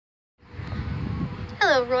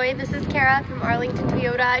Hello Roy, this is Kara from Arlington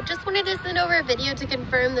Toyota. I just wanted to send over a video to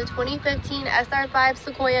confirm the 2015 SR5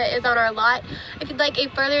 Sequoia is on our lot. If you'd like a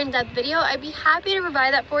further in-depth video, I'd be happy to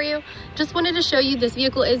provide that for you. Just wanted to show you this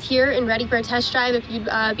vehicle is here and ready for a test drive if you'd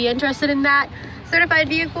be interested in that. Certified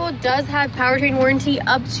vehicle does have powertrain warranty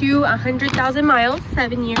up to 100,000 miles,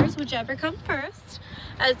 7 years, whichever comes first,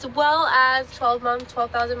 as well as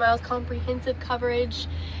 12,000 miles comprehensive coverage,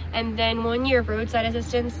 and then 1 year of roadside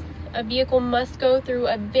assistance. A vehicle must go through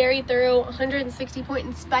a very thorough 160-point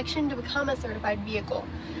inspection to become a certified vehicle.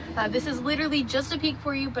 This is literally just a peek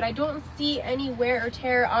for you, but I don't see any wear or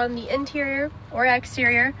tear on the interior or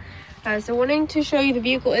exterior. So wanting to show you the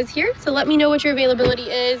vehicle is here. So let me know what your availability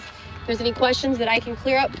is. If there's any questions that I can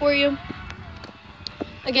clear up for you.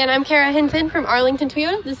 Again, I'm Kara Hinton from Arlington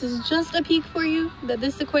Toyota. This is just a peek for you that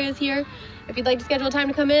this Sequoia is here. If you'd like to schedule a time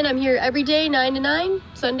to come in, I'm here every day, 9 to 9,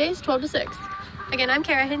 Sundays, 12 to 6. Again, I'm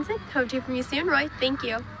Kara Hinton. Hope to hear from you soon, Roy. Thank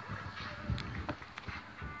you.